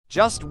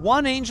Just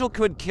one angel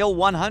could kill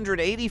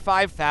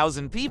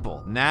 185,000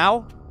 people.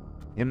 Now,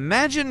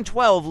 imagine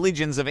 12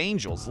 legions of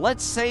angels.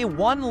 Let's say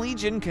one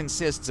legion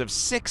consists of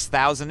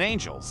 6,000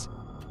 angels.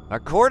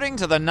 According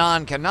to the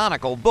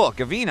non-canonical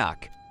book of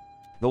Enoch,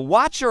 the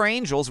Watcher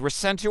angels were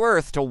sent to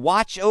Earth to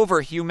watch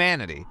over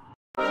humanity.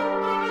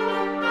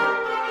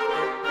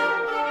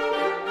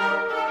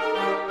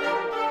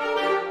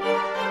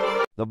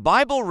 The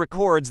Bible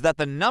records that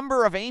the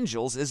number of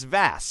angels is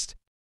vast,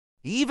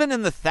 even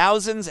in the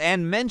thousands,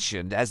 and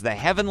mentioned as the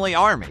heavenly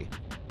army.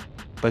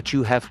 But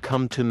you have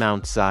come to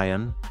Mount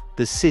Zion,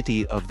 the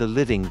city of the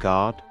living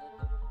God,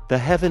 the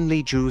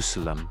heavenly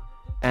Jerusalem,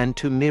 and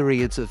to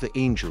myriads of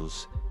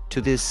angels, to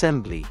the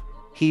assembly.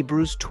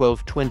 Hebrews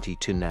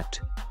 12:22 net.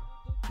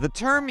 The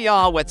term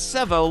Yahweh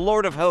Tsevo,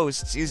 Lord of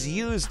Hosts, is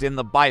used in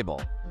the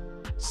Bible,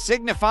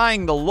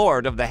 signifying the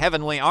Lord of the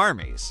heavenly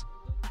armies.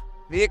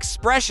 The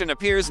expression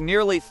appears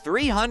nearly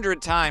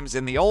 300 times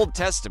in the Old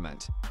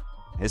Testament,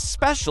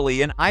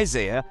 especially in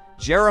Isaiah,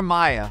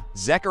 Jeremiah,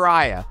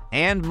 Zechariah,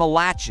 and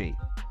Malachi,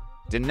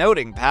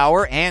 denoting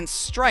power and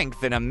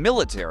strength in a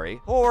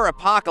military or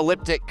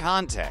apocalyptic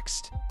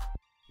context.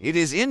 It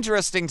is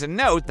interesting to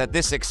note that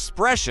this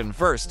expression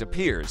first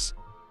appears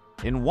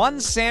in 1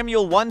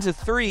 Samuel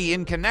 1-3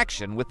 in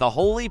connection with the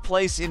holy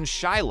place in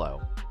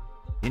Shiloh.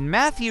 In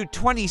Matthew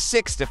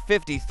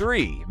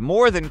 26-53,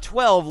 more than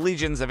 12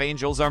 legions of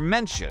angels are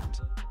mentioned.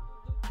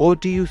 Or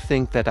do you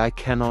think that I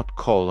cannot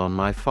call on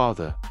my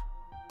Father,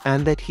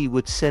 and that he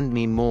would send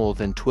me more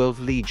than 12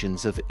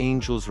 legions of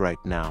angels right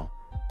now?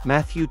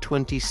 Matthew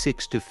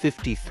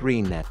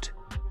 26-53 net.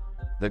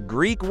 The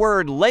Greek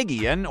word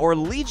legion or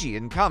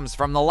legion comes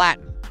from the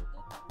Latin,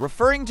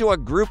 referring to a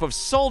group of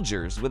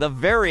soldiers with a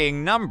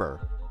varying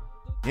number.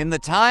 In the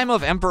time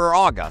of Emperor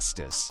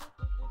Augustus,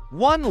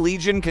 one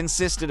legion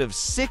consisted of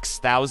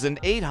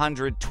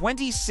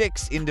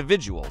 6,826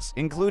 individuals,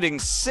 including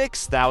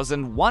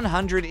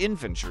 6,100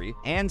 infantry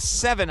and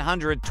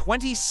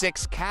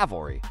 726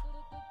 cavalry.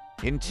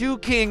 In 2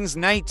 Kings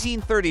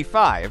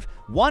 19:35,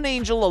 one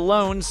angel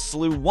alone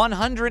slew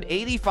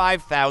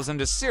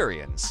 185,000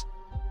 Assyrians.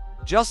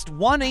 Just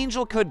one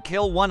angel could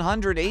kill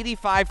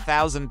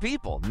 185,000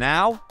 people.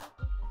 Now,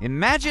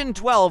 imagine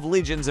 12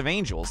 legions of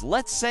angels.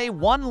 Let's say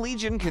one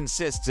legion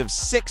consists of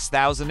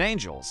 6,000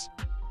 angels.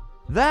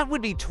 That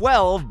would be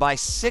 12 by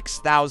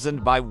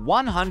 6,000 by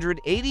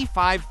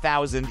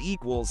 185,000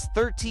 equals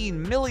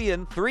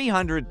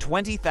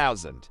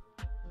 13,320,000.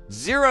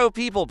 0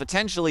 people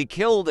potentially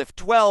killed if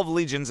 12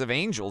 legions of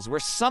angels were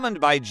summoned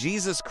by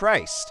Jesus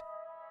Christ.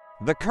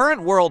 The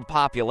current world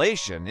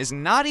population is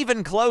not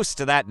even close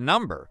to that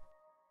number,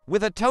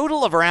 with a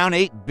total of around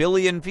 8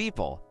 billion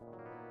people.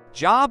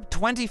 Job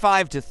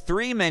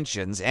 25-3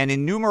 mentions an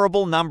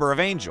innumerable number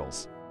of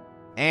angels,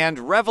 and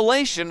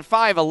Revelation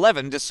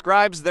 5:11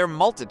 describes their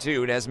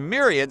multitude as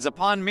myriads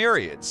upon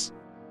myriads.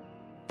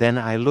 Then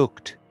I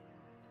looked,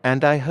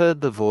 and I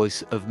heard the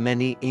voice of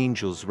many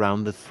angels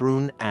round the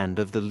throne and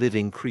of the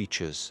living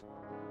creatures,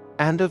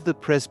 and of the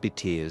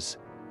presbyters,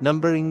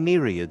 numbering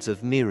myriads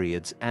of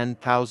myriads and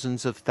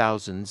thousands of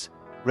thousands.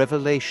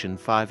 Revelation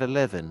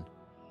 5:11.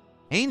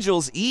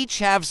 Angels each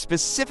have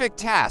specific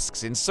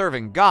tasks in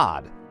serving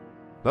God,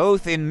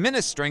 both in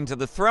ministering to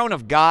the throne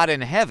of God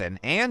in heaven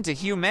and to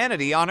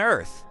humanity on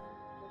earth.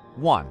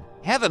 1.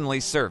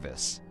 Heavenly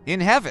service. In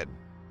heaven,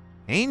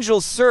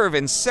 angels serve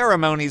in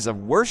ceremonies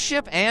of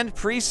worship and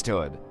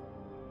priesthood.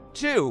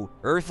 2.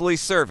 Earthly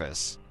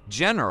service.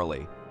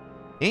 Generally,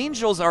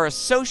 angels are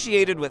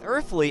associated with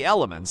earthly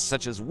elements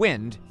such as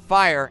wind,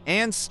 fire,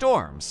 and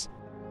storms.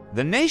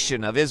 The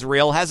nation of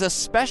Israel has a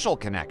special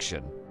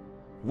connection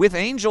with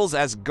angels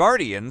as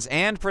guardians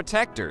and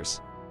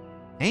protectors.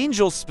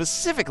 Angels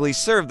specifically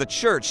serve the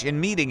church in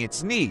meeting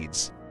its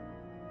needs.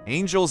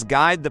 Angels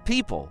guide the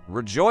people,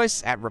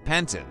 rejoice at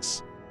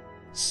repentance,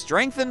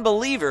 strengthen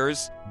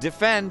believers,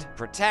 defend,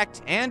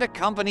 protect, and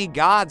accompany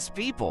God's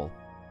people.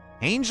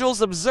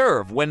 Angels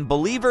observe when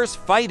believers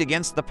fight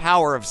against the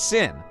power of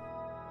sin,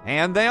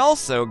 and they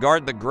also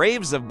guard the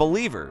graves of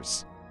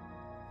believers,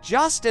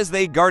 just as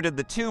they guarded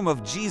the tomb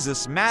of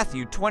Jesus,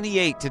 Matthew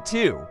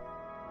 28-2,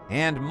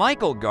 and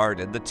Michael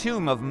guarded the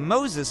tomb of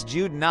Moses,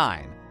 Jude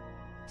 9.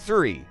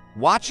 3.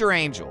 Watcher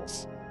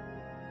angels.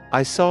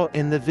 I saw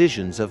in the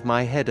visions of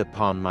my head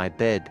upon my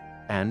bed,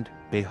 and,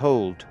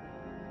 behold,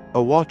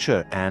 a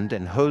watcher and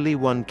an holy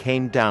one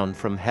came down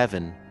from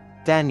heaven.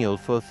 Daniel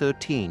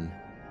 4:13.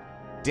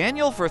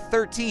 Daniel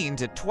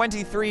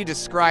 4:13-23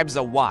 describes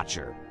a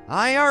watcher,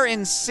 IR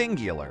in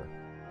singular,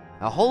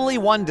 a holy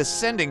one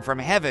descending from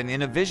heaven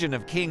in a vision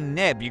of King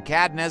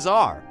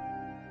Nebuchadnezzar.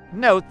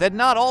 Note that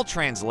not all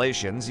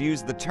translations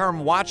use the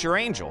term watcher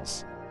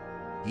angels.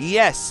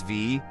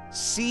 ESV,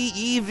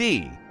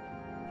 CEV,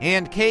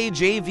 and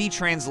KJV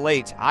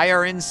translate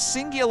IR in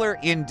singular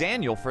in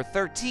Daniel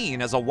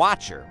 4:13 as a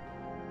watcher,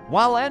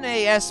 while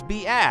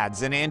NASB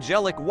adds an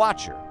angelic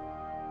watcher.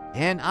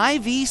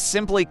 NIV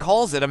simply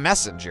calls it a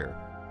messenger,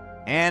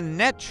 and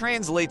Net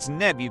translates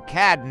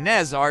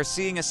Nebuchadnezzar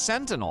seeing a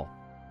sentinel.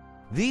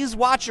 These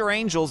watcher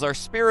angels are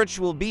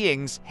spiritual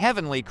beings,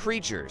 heavenly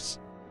creatures.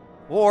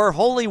 or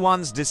holy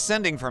ones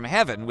descending from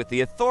heaven with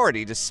the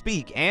authority to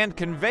speak and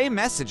convey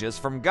messages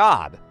from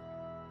God.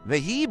 The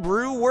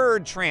Hebrew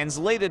word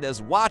translated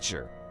as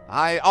watcher,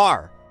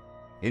 ir,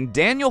 in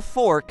Daniel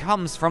 4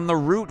 comes from the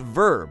root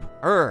verb,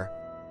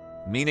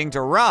 meaning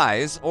to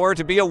rise or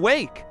to be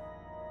awake,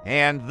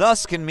 and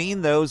thus can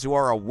mean those who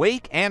are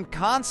awake and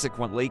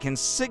consequently can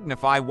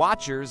signify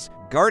watchers,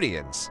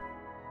 guardians,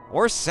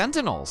 or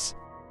sentinels.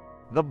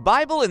 The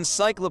Bible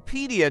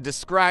Encyclopedia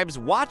describes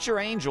watcher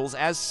angels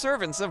as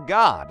servants of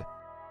God,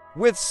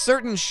 with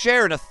certain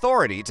shared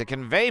authority to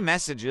convey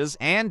messages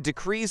and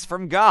decrees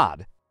from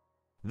God.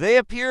 They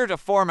appear to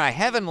form a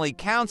heavenly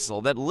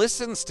council that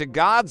listens to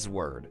God's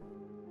word,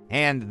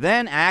 and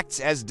then acts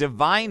as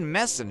divine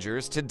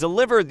messengers to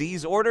deliver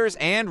these orders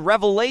and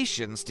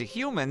revelations to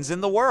humans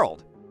in the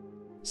world,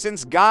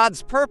 since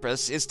God's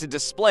purpose is to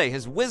display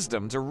his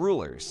wisdom to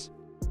rulers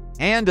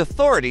and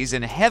authorities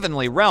in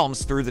heavenly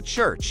realms through the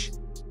church.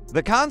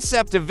 The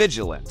concept of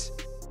vigilant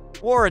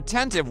or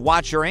attentive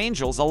watcher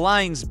angels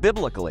aligns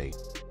biblically.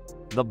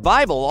 The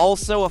Bible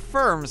also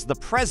affirms the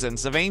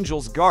presence of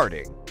angels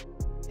guarding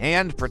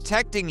and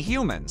protecting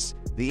humans.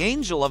 The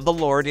angel of the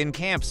Lord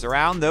encamps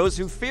around those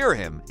who fear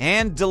him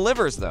and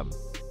delivers them.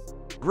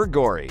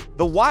 Grigori,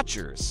 the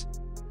watchers.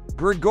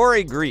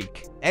 Grigori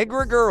Greek,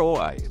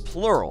 egregoroi,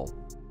 plural.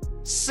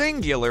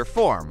 Singular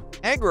form,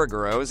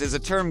 egregoros is a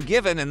term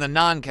given in the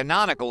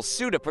non-canonical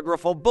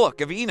pseudepigraphal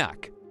Book of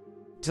Enoch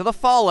to the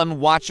fallen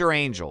watcher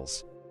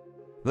angels.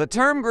 The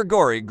term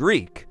Grigori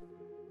Greek,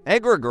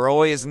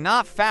 egregoroi, is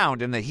not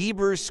found in the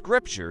Hebrew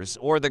Scriptures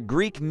or the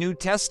Greek New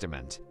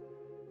Testament.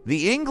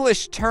 The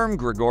English term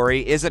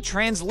Grigori is a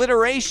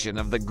transliteration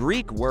of the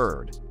Greek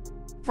word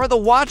for the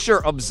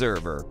watcher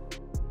observer.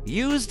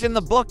 Used in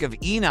the Book of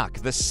Enoch,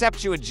 the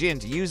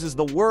Septuagint uses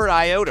the word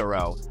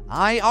iotero,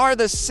 ir,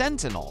 the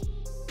sentinel.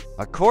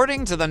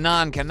 According to the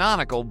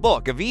non-canonical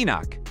Book of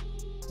Enoch,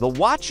 the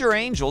watcher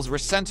angels were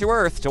sent to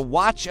earth to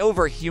watch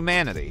over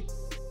humanity.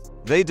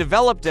 They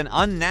developed an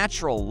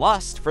unnatural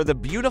lust for the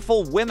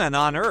beautiful women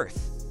on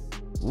earth,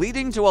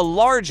 leading to a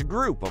large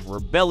group of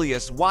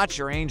rebellious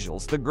watcher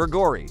angels, the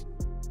Grigori,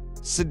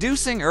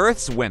 seducing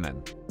Earth's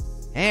women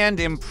and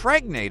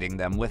impregnating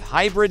them with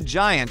hybrid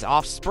giant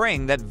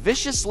offspring that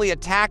viciously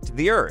attacked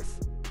the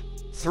Earth,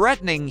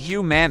 threatening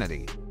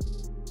humanity.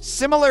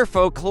 Similar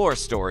folklore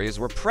stories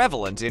were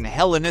prevalent in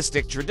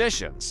Hellenistic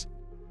traditions,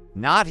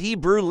 not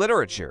Hebrew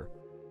literature.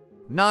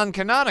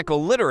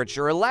 Non-canonical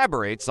literature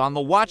elaborates on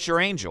the watcher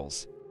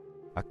angels.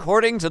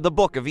 According to the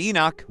Book of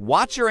Enoch,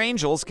 watcher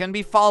angels can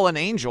be fallen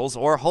angels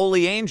or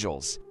holy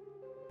angels.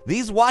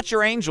 These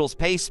watcher angels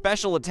pay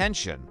special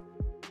attention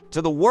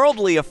to the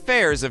worldly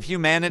affairs of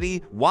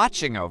humanity,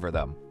 watching over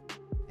them,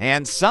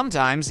 and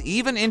sometimes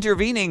even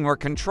intervening or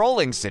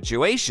controlling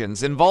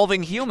situations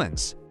involving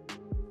humans.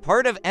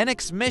 Part of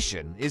Enoch's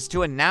mission is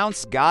to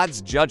announce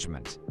God's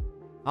judgment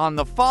on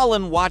the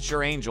fallen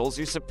watcher angels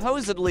who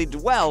supposedly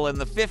dwell in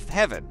the fifth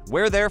heaven,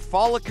 where their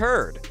fall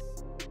occurred.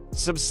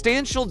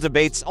 Substantial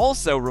debates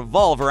also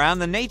revolve around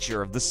the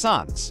nature of the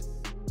sons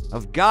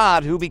of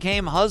God who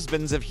became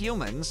husbands of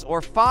humans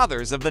or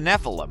fathers of the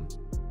Nephilim.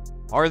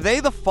 Are they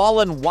the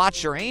fallen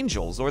watcher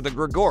angels or the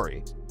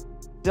Grigori?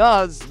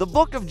 Does the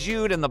Book of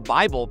Jude and the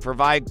Bible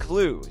provide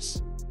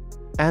clues?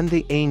 And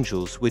the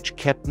angels which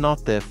kept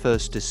not their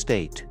first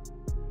estate,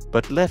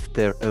 but left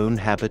their own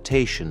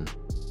habitation,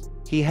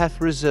 he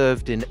hath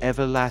reserved in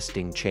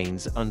everlasting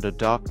chains under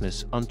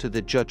darkness unto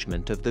the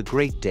judgment of the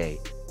great day.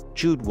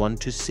 Jude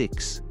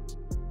 1-6.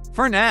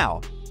 For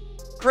now,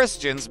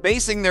 Christians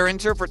basing their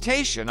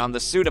interpretation on the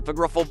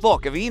pseudepigraphal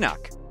Book of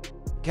Enoch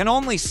can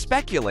only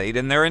speculate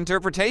in their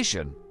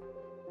interpretation.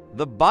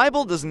 The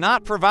Bible does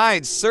not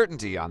provide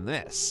certainty on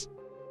this,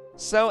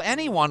 so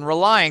anyone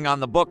relying on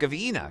the Book of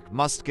Enoch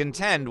must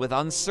contend with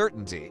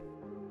uncertainty.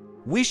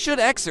 We should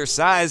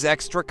exercise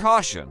extra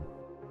caution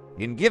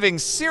in giving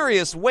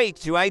serious weight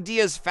to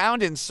ideas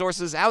found in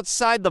sources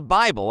outside the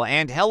Bible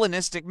and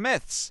Hellenistic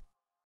myths.